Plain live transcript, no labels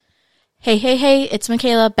Hey, hey, hey, it's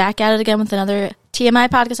Michaela back at it again with another TMI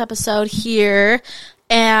podcast episode here.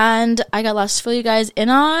 And I got lots to fill you guys in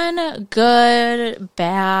on. Good,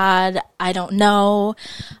 bad, I don't know.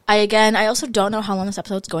 I also don't know how long this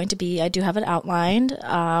episode's going to be. I do have it outlined.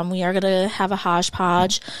 We are going to have a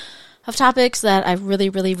hodgepodge of topics that I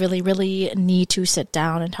really need to sit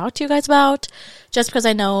down and talk to you guys about. Just because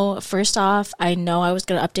I know, first off, I was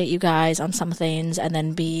going to update you guys on some things. And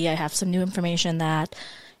then B, I have some new information that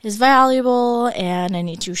is valuable and I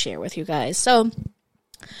need to share with you guys. So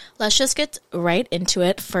let's just get right into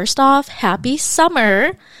it. First off, happy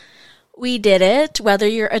summer. We did it. Whether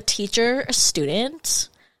you're a teacher, a student,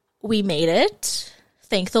 we made it.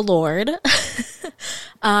 Thank the Lord.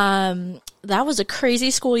 That was a crazy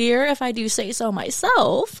school year, if I do say so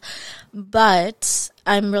myself. But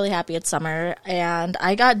I'm really happy it's summer. And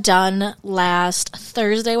I got done last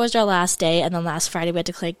Thursday was our last day. And then last Friday we had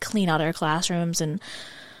to clean out our classrooms and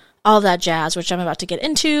all that jazz, which I'm about to get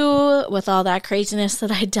into with all that craziness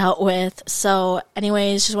that I dealt with. So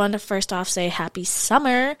anyways, just wanted to first off say happy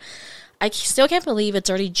summer. I still can't believe it's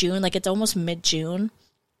already June. It's almost mid-June.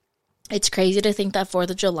 It's crazy to think that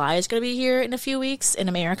 4th of July is going to be here in a few weeks in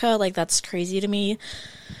America. That's crazy to me.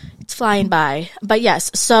 It's flying by. But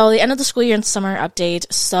yes, so the end of the school year and summer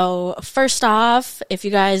update. So first off, if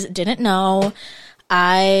you guys didn't know,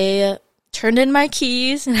 I turned in my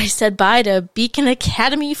keys and I said bye to Beacon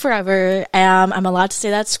Academy forever. I'm allowed to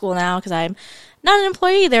stay at school now because I'm not an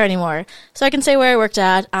employee there anymore. So I can say where I worked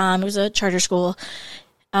at. It was a charter school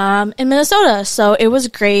in Minnesota. So it was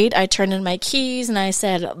great. I turned in my keys and I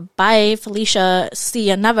said bye, Felicia. See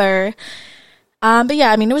ya never. But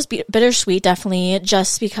yeah, it was bittersweet, definitely,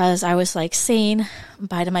 just because I was saying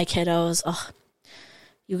bye to my kiddos. Ugh,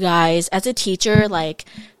 you guys, as a teacher,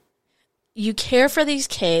 you care for these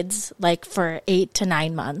kids, for 8 to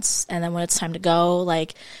 9 months. And then when it's time to go,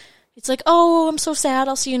 it's oh, I'm so sad.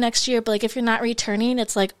 I'll see you next year. But, if you're not returning,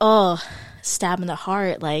 it's oh, stab in the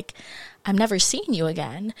heart. I'm never seeing you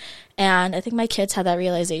again. And I think my kids had that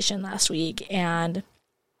realization last week. And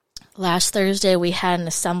last Thursday, we had an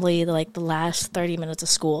assembly, the last 30 minutes of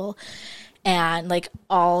school. And,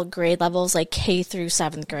 all grade levels, K through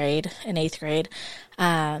 7th grade and 8th grade.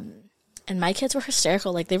 And my kids were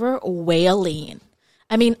hysterical. They were wailing.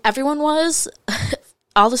 Everyone was.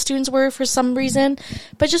 All the students were for some reason.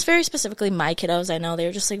 But just very specifically my kiddos, I know they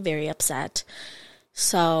were just, very upset.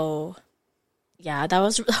 So, yeah, that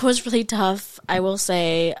was really tough. I will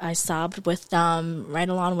say I sobbed with them, right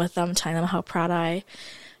along with them, telling them how proud I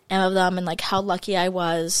am of them and, how lucky I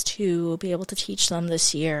was to be able to teach them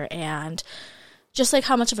this year. And just,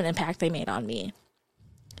 how much of an impact they made on me.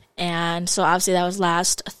 And so obviously that was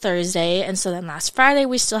last Thursday. And so then last Friday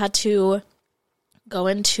we still had to go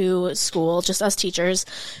into school, just us teachers,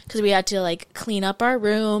 because we had to clean up our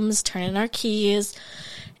rooms, turn in our keys.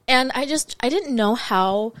 And I didn't know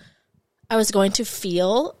how I was going to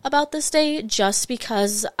feel about this day, just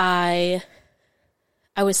because I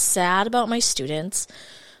was sad about my students,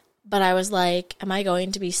 but I was am I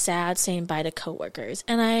going to be sad saying bye to coworkers?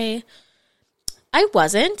 And I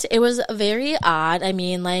wasn't. It was very odd.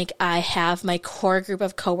 I have my core group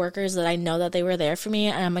of coworkers that I know that they were there for me,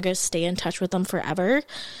 and I'm going to stay in touch with them forever.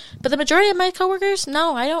 But the majority of my coworkers,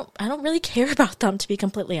 no, I don't really care about them, to be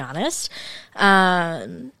completely honest.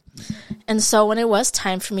 And so when it was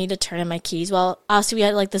time for me to turn in my keys, well, obviously we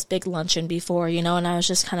had this big luncheon before, and I was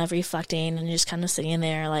just kind of reflecting and just kind of sitting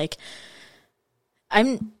there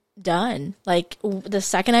I'm done. The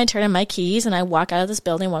second I turn in my keys and I walk out of this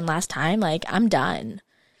building one last time, I'm done.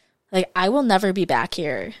 I will never be back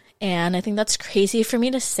here. And I think that's crazy for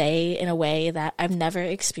me to say in a way that I've never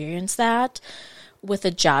experienced that with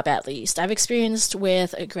a job, at least. I've experienced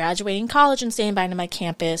with graduating college and staying behind to my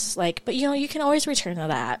campus, but you can always return to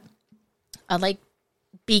that. Unlike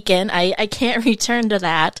Beacon, I can't return to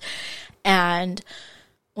that. And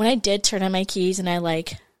when I did turn in my keys and I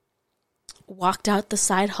walked out the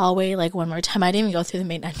side hallway one more time. I didn't even go through the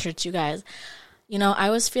main entrance, you guys. I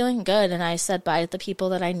was feeling good and I said bye to the people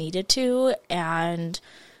that I needed to, and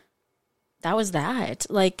that was that.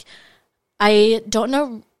 I don't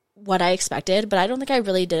know what I expected, but I don't think I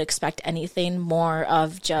really did expect anything more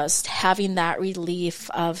of just having that relief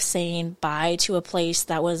of saying bye to a place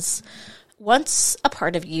that was once a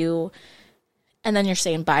part of you, and then you're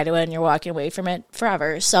saying bye to it and you're walking away from it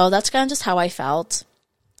forever. So that's kind of just how I felt.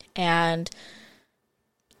 And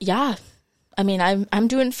yeah, I'm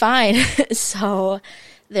doing fine. So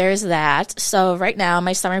there's that. So right now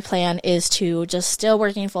my summer plan is to just still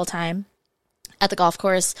working full time at the golf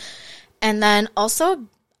course. And then also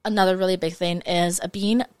another really big thing is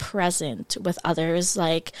being present with others.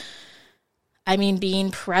 I mean,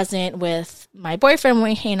 being present with my boyfriend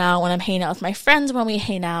when we hang out, when I'm hanging out with my friends when we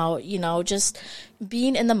hang out, you know, just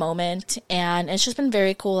being in the moment. And it's just been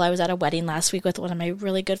very cool. I was at a wedding last week with one of my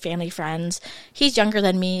really good family friends. He's younger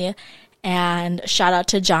than me. And shout out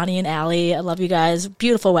to Johnny and Allie. I love you guys.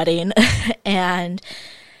 Beautiful wedding. And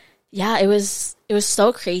yeah, it was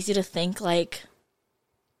so crazy to think, like,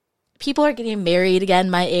 people are getting married again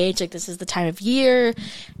my age. Like, this is the time of year.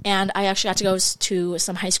 And I actually got to go to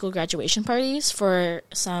some high school graduation parties for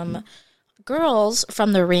some girls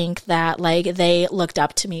from the rink that, like, they looked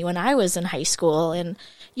up to me when I was in high school. And,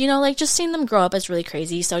 you know, like, just seeing them grow up is really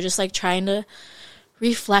crazy. So just, like, trying to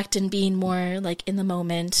reflect and being more, like, in the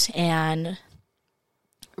moment and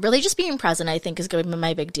really just being present, I think, is going to be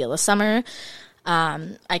my big deal this summer.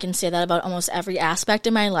 I can say that about almost every aspect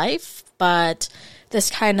in my life, but this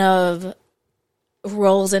kind of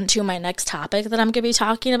rolls into my next topic that I'm going to be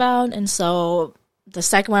talking about. And so the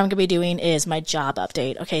second one I'm going to be doing is my job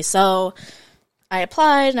update. Okay, so I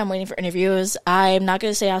applied and I'm waiting for interviews. I'm not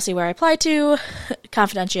going to say I'll see where I applied to,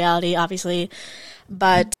 confidentiality, obviously,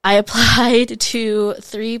 but I applied to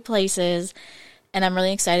 3 places and I'm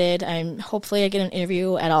really excited. Hopefully I get an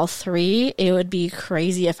interview at all 3. It would be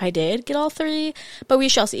crazy if I did get all 3, but we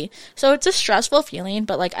shall see. So it's a stressful feeling,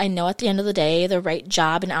 but, like, I know at the end of the day, the right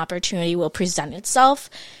job and opportunity will present itself.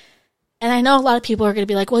 And I know a lot of people are going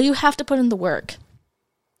to be like, well, you have to put in the work.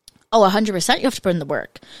 Oh, 100% you have to put in the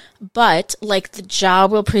work. But, like, the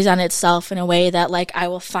job will present itself in a way that, like, I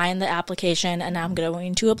will find the application and I'm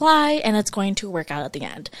going to apply and it's going to work out at the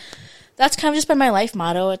end. That's kind of just been my life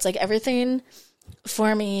motto. It's like everything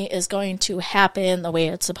for me is going to happen the way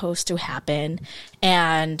it's supposed to happen.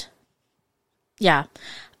 And yeah,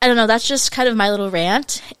 I don't know. That's just kind of my little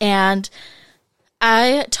rant. And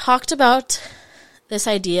I talked about this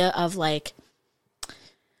idea of, like,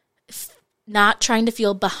 not trying to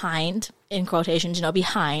feel behind, in quotations, you know,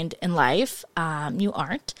 behind in life. You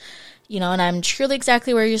aren't, you know, and I'm truly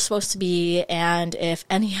exactly where you're supposed to be. And if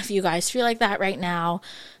any of you guys feel like that right now,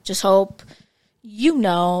 just hope you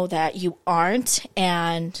know that you aren't,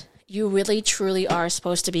 and you really truly are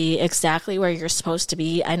supposed to be exactly where you're supposed to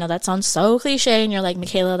be. I know that sounds so cliche, and you're like,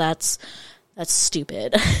 Michaela, that's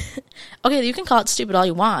stupid. Okay, you can call it stupid all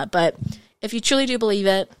you want, but if you truly do believe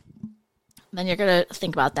it, then you're going to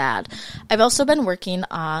think about that. I've also been working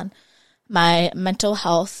on my mental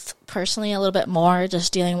health personally a little bit more,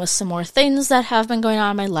 just dealing with some more things that have been going on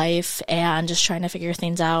in my life and just trying to figure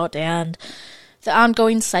things out, and the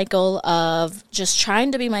ongoing cycle of just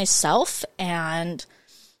trying to be myself and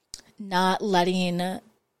not letting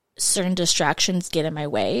certain distractions get in my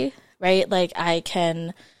way, right? Like, I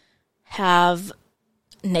can have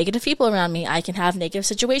negative people around me. I can have negative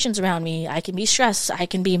situations around me. I can be stressed. I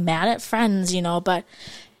can be mad at friends, you know, but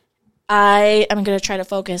I am going to try to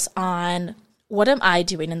focus on what am I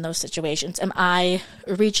doing in those situations? Am I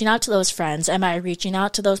reaching out to those friends? Am I reaching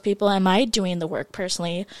out to those people? Am I doing the work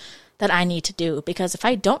personally that I need to do? Because if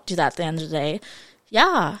I don't do that at the end of the day,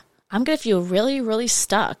 yeah, I'm going to feel really, really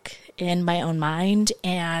stuck in my own mind,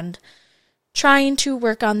 and trying to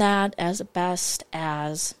work on that as best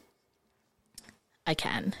as I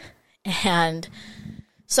can. And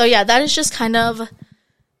so, yeah, that is just kind of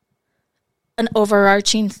an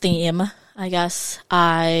overarching theme, I guess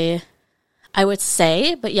I would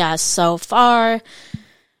say. But yeah, so far,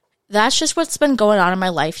 that's just what's been going on in my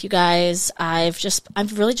life, you guys. I've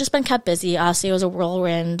really just been kept busy. Honestly, it was a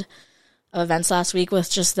whirlwind of events last week with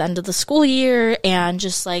just the end of the school year and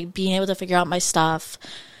just, like, being able to figure out my stuff.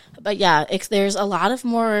 But yeah, there's a lot of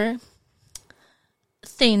more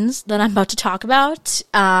things that I'm about to talk about.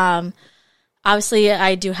 Obviously,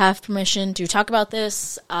 I do have permission to talk about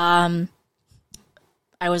this. I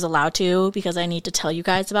was allowed to because I need to tell you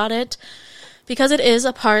guys about it, because it is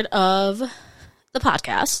a part of the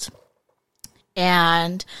podcast.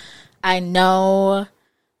 And I know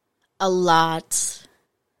a lot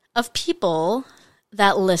of people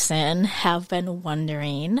that listen have been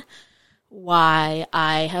wondering why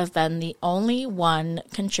I have been the only one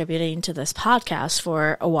contributing to this podcast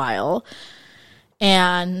for a while.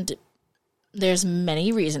 And there's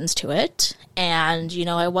many reasons to it. And, you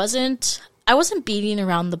know, I wasn't beating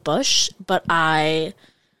around the bush, but I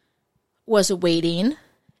was waiting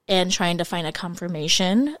and trying to find a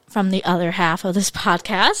confirmation from the other half of this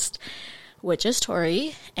podcast, which is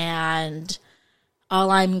Tori. And all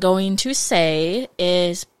I'm going to say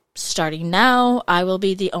is, starting now, I will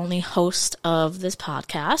be the only host of this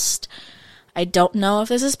podcast. I don't know if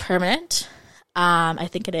this is permanent. I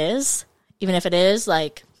think it is. Even if it is,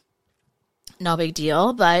 like, no big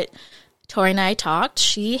deal. But Tori and I talked.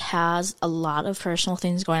 She has a lot of personal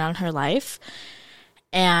things going on in her life.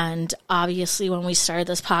 And obviously when we started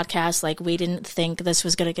this podcast, like, we didn't think this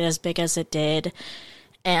was going to get as big as it did.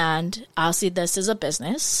 And obviously this is a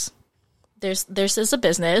business. This is a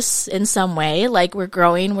business in some way. Like, we're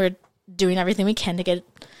growing, we're doing everything we can to get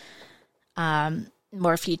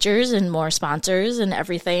more features and more sponsors and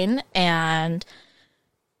everything. And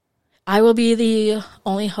I will be the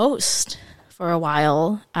only host for a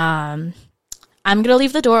while. I'm going to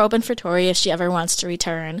leave the door open for Tori if she ever wants to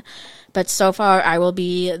return. But so far, I will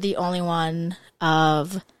be the only one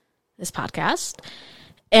of this podcast.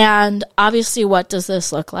 And obviously, what does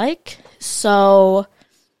this look like? So,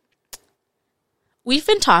 I've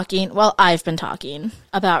been talking about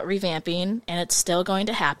revamping, and it's still going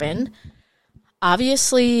to happen.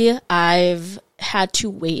 Obviously, I've had to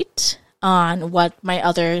wait on what my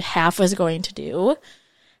other half was going to do.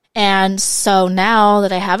 And so now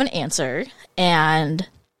that I have an answer and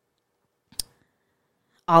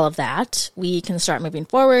all of that, we can start moving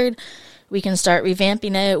forward. We can start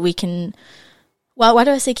revamping it. We can, well, why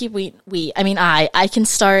do I say keep we? I mean, I can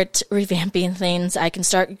start revamping things. I can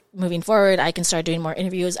start moving forward. I can start doing more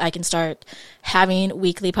interviews. I can start having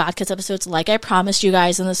weekly podcast episodes like I promised you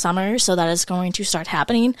guys in the summer. So that is going to start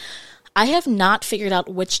happening. I have not figured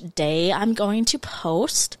out which day I'm going to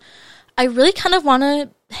post. I really kind of want to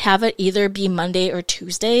have it either be Monday or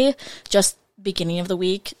Tuesday, just beginning of the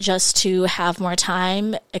week, just to have more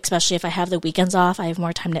time, especially if I have the weekends off. I have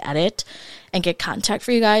more time to edit and get content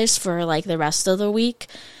for you guys for like the rest of the week.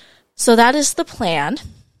 So that is the plan.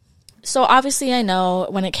 So obviously I know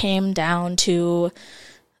when it came down to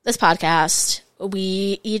this podcast,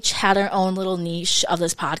 we each had our own little niche of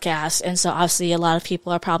this podcast. And so obviously a lot of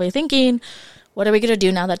people are probably thinking, what are we going to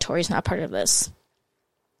do now that Tori's not part of this?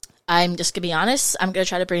 I'm just going to be honest. I'm going to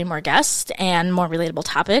try to bring more guests and more relatable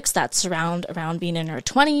topics that surround around being in our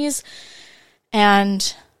 20s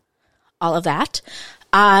and all of that.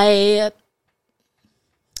 I'm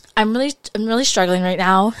really struggling right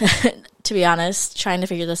now, to be honest, trying to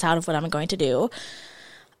figure this out of what I'm going to do.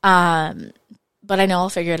 But I know I'll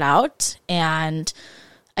figure it out. And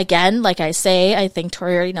again, like I say, I think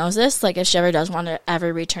Tori already knows this. Like, if she ever does want to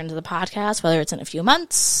ever return to the podcast, whether it's in a few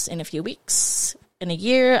months, in a few weeks, in a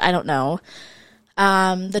year, I don't know.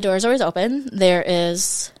 The door is always open. There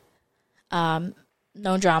is no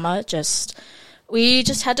drama. We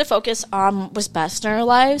just had to focus on what's best in our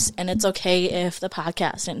lives, and it's okay if the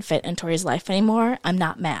podcast didn't fit in Tori's life anymore. I'm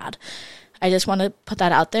not mad. I just want to put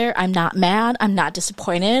that out there. I'm not mad. I'm not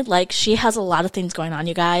disappointed. Like, she has a lot of things going on,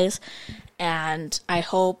 you guys, and I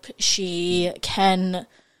hope she can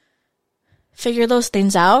figure those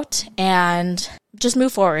things out and just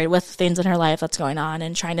move forward with things in her life that's going on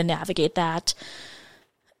and trying to navigate that.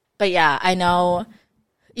 But yeah, I know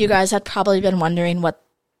you guys had probably been wondering what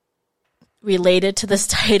related to this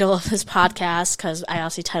title of this podcast, because I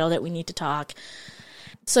also titled it We Need to Talk.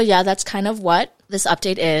 So yeah, that's kind of what this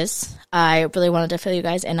update is. I really wanted to fill you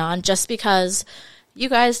guys in on, just because you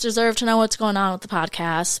guys deserve to know what's going on with the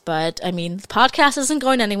podcast. But I mean, the podcast isn't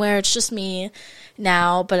going anywhere. It's just me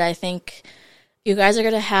now. But I think you guys are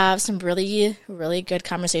going to have some really, really good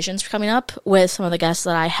conversations coming up with some of the guests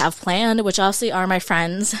that I have planned, which obviously are my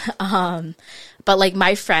friends. But like,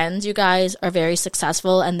 my friends, you guys, are very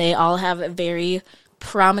successful, and they all have very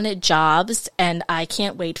prominent jobs, and I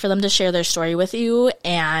can't wait for them to share their story with you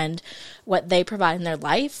and what they provide in their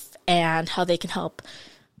life and how they can help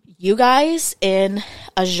you guys in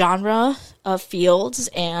a genre of fields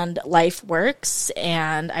and life works.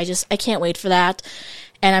 And I can't wait for that.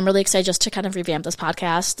 And I'm really excited just to kind of revamp this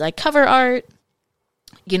podcast, like cover art,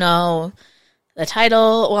 the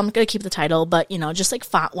title. Well, I'm going to keep the title, but, just like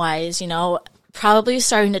font wise, probably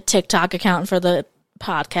starting a TikTok account for the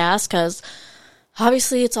podcast, because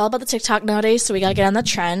obviously it's all about the TikTok nowadays. So we got to get on the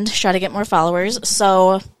trend, try to get more followers.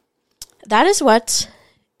 So that is what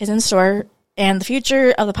is in store and the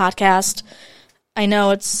future of the podcast. I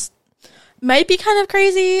know might be kind of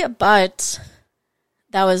crazy, but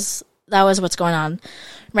that was what's going on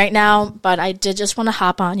right now. But I did just want to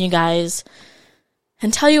hop on, you guys,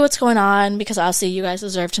 and tell you what's going on, because obviously you guys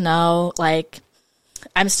deserve to know. Like,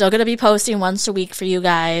 I'm still going to be posting once a week for you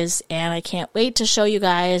guys, and I can't wait to show you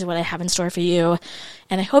guys what I have in store for you.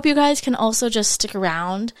 And I hope you guys can also just stick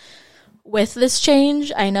around with this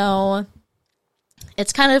change. I know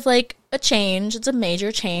it's kind of like a change. It's a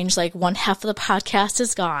major change. Like, one half of the podcast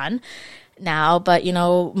is gone now, but,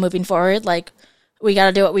 moving forward, like, we got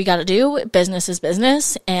to do what we got to do. Business is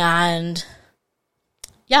business. And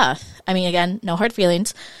yeah, I mean, again, no hard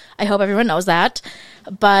feelings. I hope everyone knows that.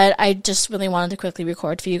 But I just really wanted to quickly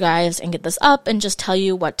record for you guys and get this up and just tell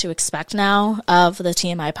you what to expect now of the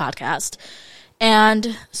TMI podcast.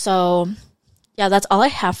 And so, yeah, that's all I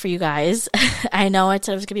have for you guys. I know I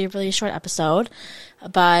said it was going to be a really short episode,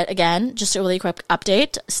 but again, just a really quick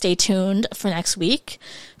update. Stay tuned for next week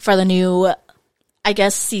for the new, I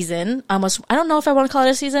guess, season. I don't know if I want to call it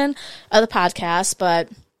a season of the podcast, but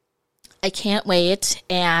I can't wait.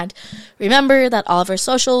 And remember that all of our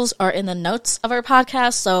socials are in the notes of our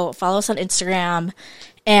podcast, so follow us on Instagram.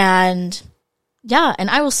 And yeah, and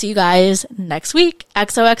I will see you guys next week.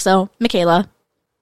 XOXO, Michaela.